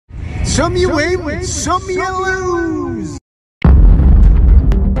Some you win, some you lose.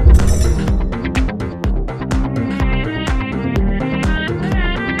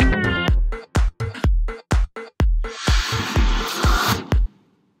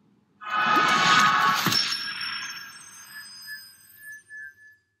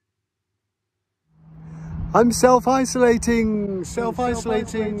 I'm self-isolating.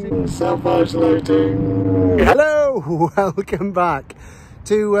 Hello, welcome back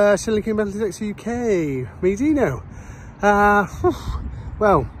to Shillington Athletics UK. Me, Deano.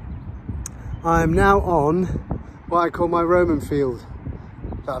 Well, I'm now on what I call my Roman field.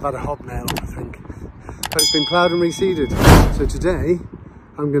 That I've had a hobnail, I think. But it's been ploughed and reseeded. So today,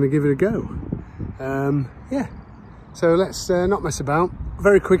 I'm going to give it a go. Yeah. So let's not mess about.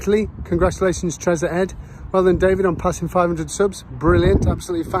 Very quickly, congratulations, Trezor Ed. Well done, David, on passing 500 subs. Brilliant,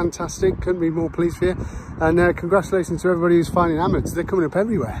 absolutely fantastic. Couldn't be more pleased for you. And congratulations to everybody who's finding amates. They're coming up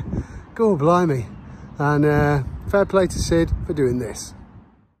everywhere. Go blimey. And fair play to Sid for doing this.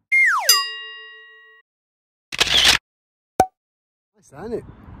 Nice, that, isn't it?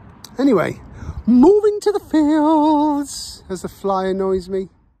 Anyway, moving to the fields as the fly annoys me.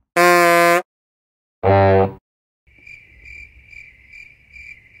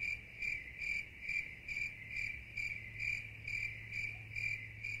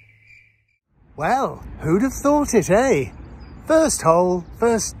 Well, who'd have thought it, eh? First hole,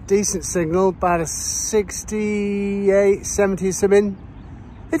 first decent signal, about a 68, 70 something.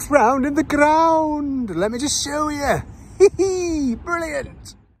 It's round in the ground. Let me just show you. Hee,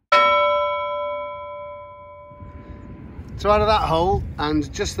 brilliant. So out of that hole,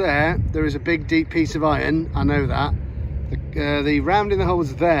 and just there is a big deep piece of iron. I know that. The round in the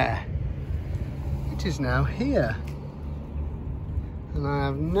hole's there. It is now here. And I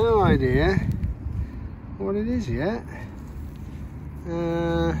have no idea what it is yet.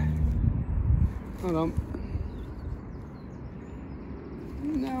 Hold on.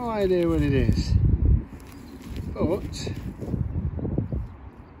 No idea what it is. But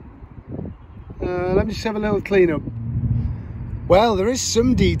let me just have a little clean up. Well, there is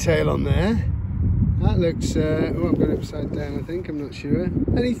some detail on there. That looks oh, I've got it upside down, I think. I'm not sure.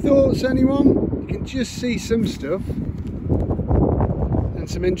 Any thoughts, anyone? You can just see some stuff. And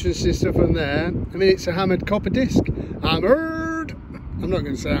some interesting stuff on there. I mean, it's a hammered copper disc. Hammered! I'm not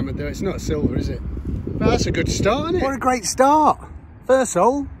going to say hammered though, it's not silver, is it? But that's a good start, isn't it? What a great start. First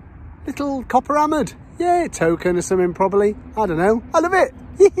hole, little copper hammered. Yeah, token or something probably. I don't know. I love it.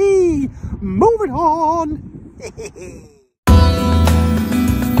 Hee-hee. Moving on.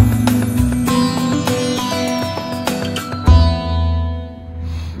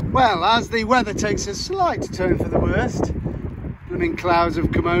 Well, as the weather takes a slight turn for the worst, blooming clouds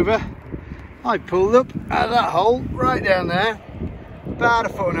have come over, I pulled up out of that hole right down there, about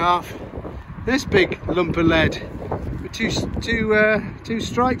 1.5 feet. This big lump of lead with two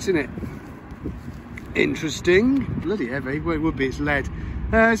strikes in it. Interesting. Bloody heavy. Well, it would be, it's lead.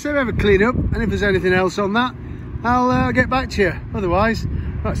 So we have a clean up, and if there's anything else on that, I'll get back to you. Otherwise,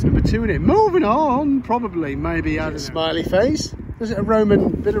 that's number 2 in it. Moving on, probably, maybe. I don't know. Smiley face. Is it a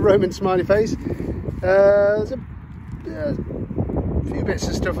bit of Roman smiley face? There's a few bits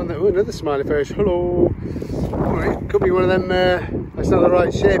of stuff on that. Oh, another smiley face. Hello. Alright, could be one of them. It's not the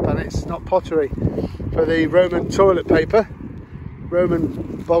right shape, and it's not pottery. For the Roman toilet paper,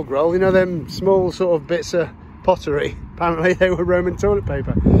 Roman bog roll. You know them small sort of bits of pottery. Apparently they were Roman toilet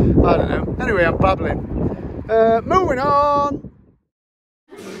paper. I don't know. Anyway, I'm babbling. Moving on.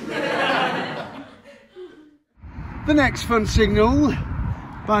 The next fun signal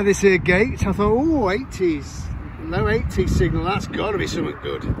by this here gate. I thought, oh, 80s. Low 80s signal, that's got to be something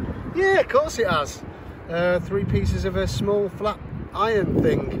good. Yeah, of course it has. 3 pieces of a small flat iron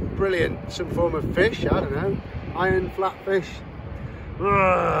thing. Brilliant. Some form of fish, I don't know. Iron flat fish.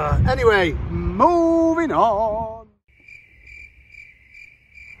 Anyway, moving on.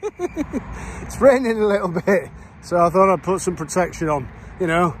 It's raining a little bit, so I thought I'd put some protection on. You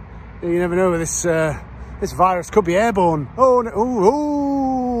know, you never know with this this virus could be airborne. Oh, no.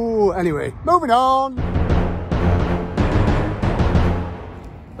 Ooh. Anyway, moving on.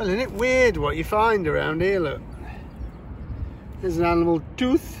 Well, isn't it weird what you find around here? Look, there's an animal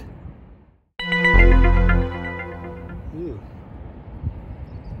tooth. Ooh.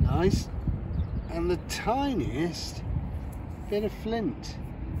 Nice. And the tiniest bit of flint.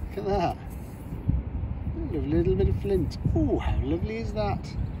 Look at that. A little bit of flint. Oh, how lovely is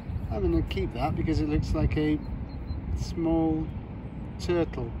that? I'm going to keep that because it looks like a small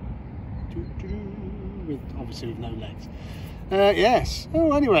turtle. With obviously with no legs. Yes.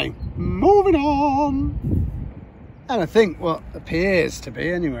 Oh, anyway, moving on. And I think what appears to be,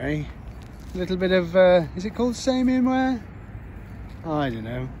 anyway, A little bit of, is it called Samian wear? I don't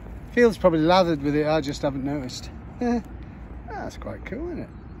know. Field's probably lathered with it, I just haven't noticed. That's quite cool, isn't it?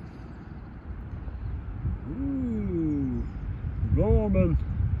 Ooh, Roman.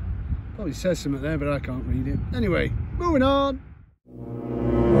 Probably says something there, but I can't read it. Anyway, moving on.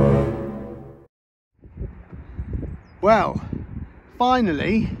 Well,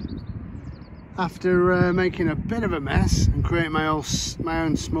 finally, after making a bit of a mess and creating my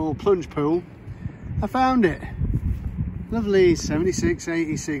own small plunge pool, I found it. Lovely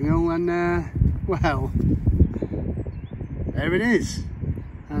 7680 signal, and well, there it is.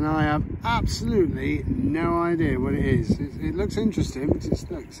 And I have absolutely no idea what it is. It looks interesting, but it's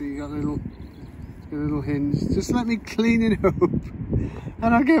look, so you got a little hinge. Just let me clean it up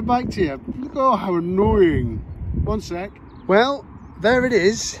and I'll get back to you. Look, oh, how annoying. One sec. Well, there it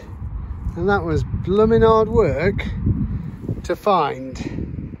is. And that was blooming hard work to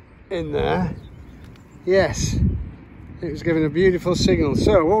find in there. Yes, it was giving a beautiful signal.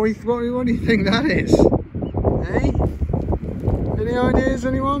 So what do you think that is? Hey? Any ideas,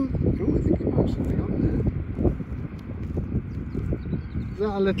 anyone? Oh, I think it might have something on there. Is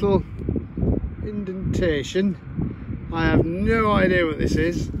that a little indentation? I have no idea what this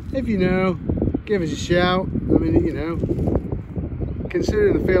is. If you know, give us a shout. I mean, you know,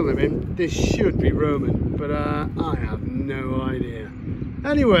 considering the field I'm in, this should be Roman, but I have no idea.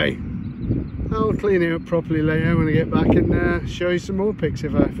 Anyway, I'll clean it up properly later when I get back and show you some more pics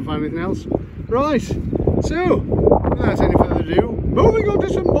if I find anything else. Right, so without any further ado, moving on to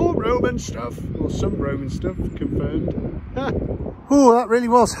some more Roman stuff, or some Roman stuff, confirmed. Oh, that really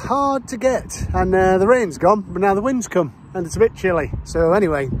was hard to get, and the rain's gone, but now the wind's come, and it's a bit chilly. So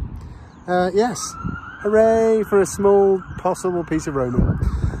anyway, yes, hooray for a small possible piece of Roman.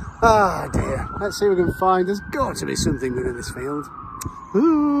 Ah dear, let's see what we can find. There's got to be something good in this field.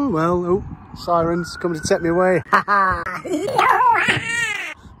 Ooh, well, oh, sirens coming to take me away.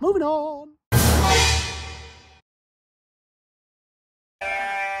 Moving on.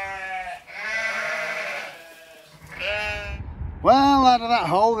 Well, out of that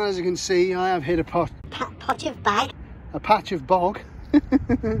hole, as you can see, I have hit a patch of bog. A patch of bog.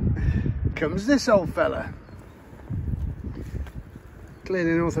 Comes this old fella.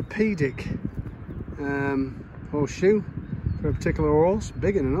 Clearly an orthopaedic horseshoe for a particular horse,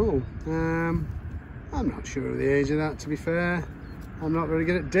 big and all. I'm not sure of the age of that, to be fair. I'm not very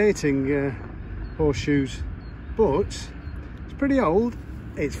good at dating horseshoes, but it's pretty old.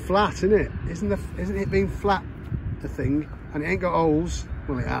 It's flat, isn't it? Isn't it being flat the thing? And it ain't got holes.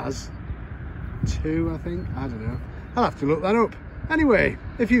 Well, it has. 2, I think. I don't know. I'll have to look that up. Anyway,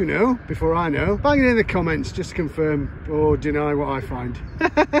 if you know, before I know, bang it in the comments just to confirm or deny what I find.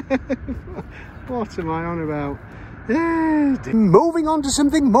 What am I on about? Moving on to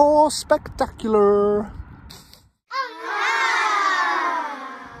something more spectacular.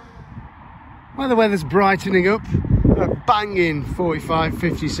 Well, the weather's brightening up. A banging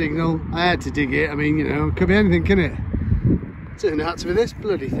 45-50 signal. I had to dig it. I mean, you know, it could be anything, can it? Turned out to be this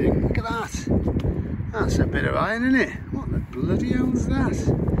bloody thing. Look at that. That's a bit of iron, isn't it? What the bloody hell's that?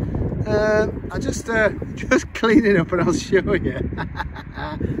 I just clean it up and I'll show you.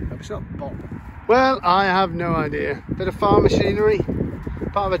 It's not bottom. Well, I have no idea. Bit of farm machinery,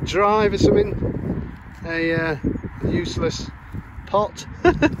 part of a drive or something. A useless pot.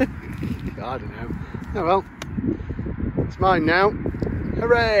 I don't know. Oh well, it's mine now.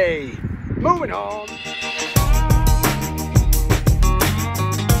 Hooray! Moving on.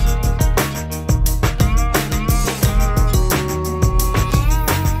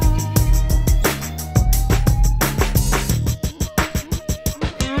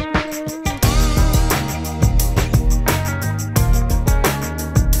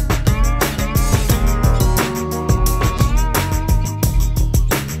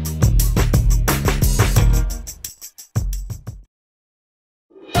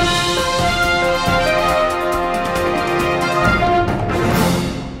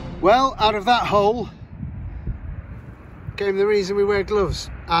 Well, out of that hole came the reason we wear gloves,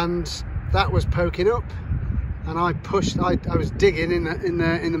 and that was poking up, and I pushed. I was digging in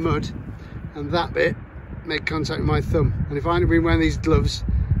the mud, and that bit made contact with my thumb. And if I hadn't been wearing these gloves,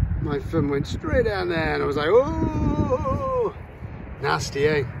 my thumb went straight down there, and I was like, oh, nasty,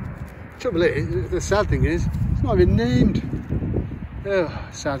 eh? Trouble is, the sad thing is, it's not even named. Oh,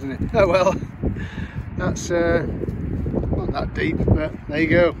 sad, isn't it? Oh well, that's not that deep, but there you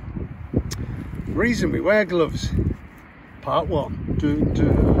go. Reason we wear gloves, part 1. Dun,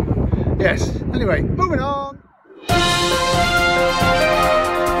 dun. Yes, anyway, moving on.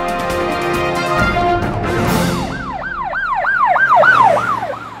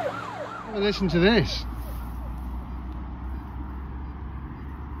 Have a listen to this.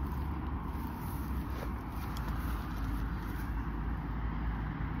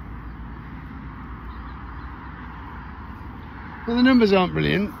 Well, the numbers aren't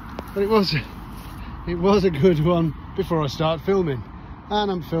brilliant, but it was a good one before I start filming. And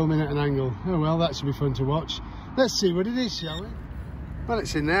I'm filming at an angle. Oh well, that should be fun to watch. Let's see what it is, shall we? Well,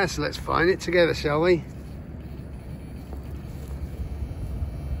 it's in there, so let's find it together, shall we?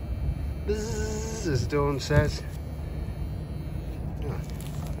 Bzzz, as Dawn says. Oh.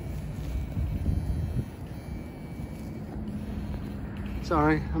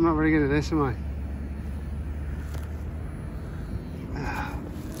 Sorry, I'm not very good at this, am I?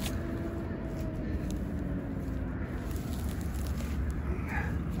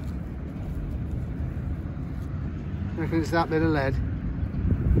 I reckon it's that bit of lead.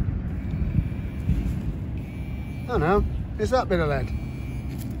 Oh no, it's that bit of lead.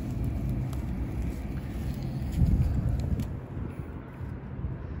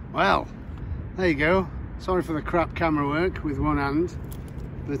 Well, there you go. Sorry for the crap camera work with one hand,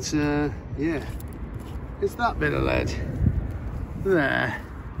 but yeah, it's that bit of lead. There.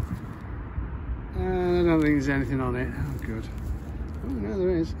 I don't think there's anything on it. Oh good. Oh no,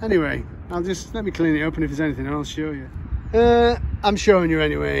 there is. Anyway, let me clean it up, and if there's anything I'll show you. I'm showing you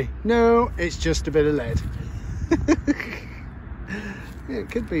anyway. No, it's just a bit of lead. Yeah, it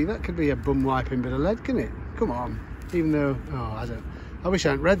could be. That could be a bum wiping bit of lead, couldn't it? Come on. Even though, I wish I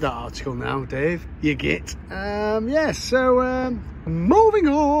hadn't read that article now, Dave. You get. Yes. So moving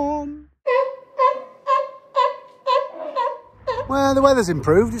on. Well, the weather's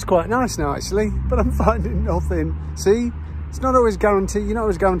improved. It's quite nice now, actually. But I'm finding nothing. See, it's not always guaranteed. You're not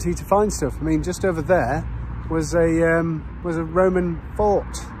always guaranteed to find stuff. I mean, just over there was a Roman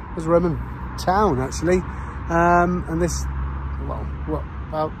fort. It was a Roman town, actually. And this, well, what,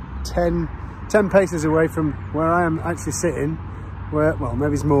 about 10 paces away from where I am actually sitting, where, well,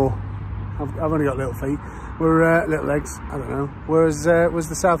 maybe it's more. I've only got little feet. Little legs. I don't know. Was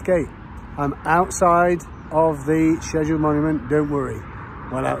the South Gate. I'm outside of the scheduled monument. Don't worry.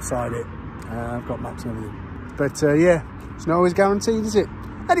 Well outside it. I've got maps and everything. But yeah, it's not always guaranteed, is it?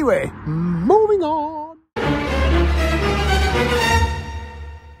 Anyway, moving on.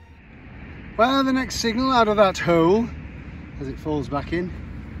 Well, the next signal out of that hole, as it falls back in,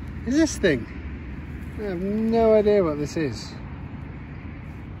 is this thing. I have no idea what this is.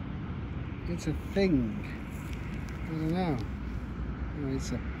 It's a thing. I don't know. Oh,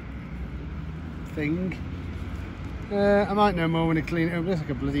 it's a thing. I might know more when I clean it up. It looks like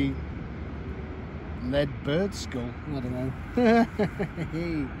a bloody lead bird skull. I don't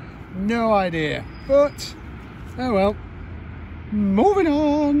know. No idea. But, oh well. Moving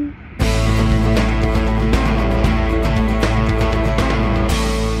on.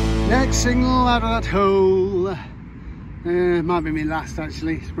 Next signal out of that hole. Might be my last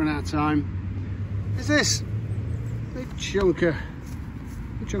actually. It's run out of time. Is this big chunk of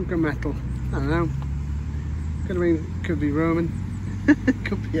metal? I don't know. Could be Roman.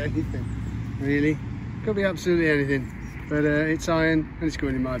 Could be anything, really. Could be absolutely anything. But it's iron and it's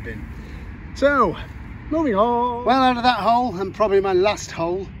going in my bin. So, moving on. Well, out of that hole, and probably my last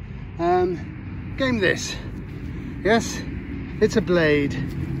hole, game this. Yes, it's a blade.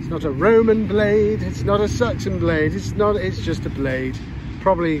 It's not a Roman blade. It's not a Saxon blade. It's just a blade.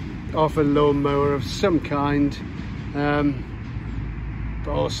 Probably off a lawnmower of some kind,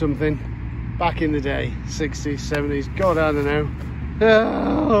 or something. Back in the day, 60s, 70s, God, I don't know.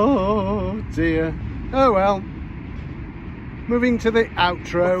 Oh dear. Oh well. Moving to the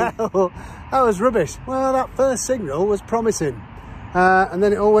outro. Well, that was rubbish. Well, that first signal was promising. And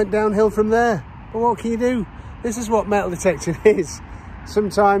then it all went downhill from there. But what can you do? This is what metal detecting is.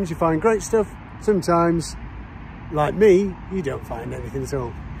 Sometimes you find great stuff. Sometimes, like me, you don't find anything at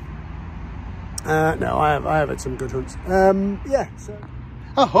all. No, I have had some good hunts. Yeah, so.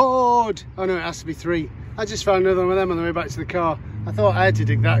 A horde! Oh no, it has to be 3. I just found another one of them on the way back to the car. I thought I had to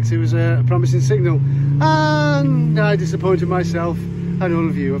dig that because it was a promising signal. And I disappointed myself and all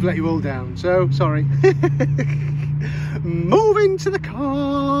of you. I've let you all down, so sorry. Moving to the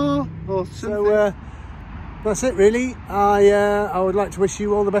car or something. So that's it really. I would like to wish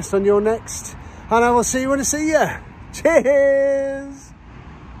you all the best on your next. And I will see you when I see you. Cheers!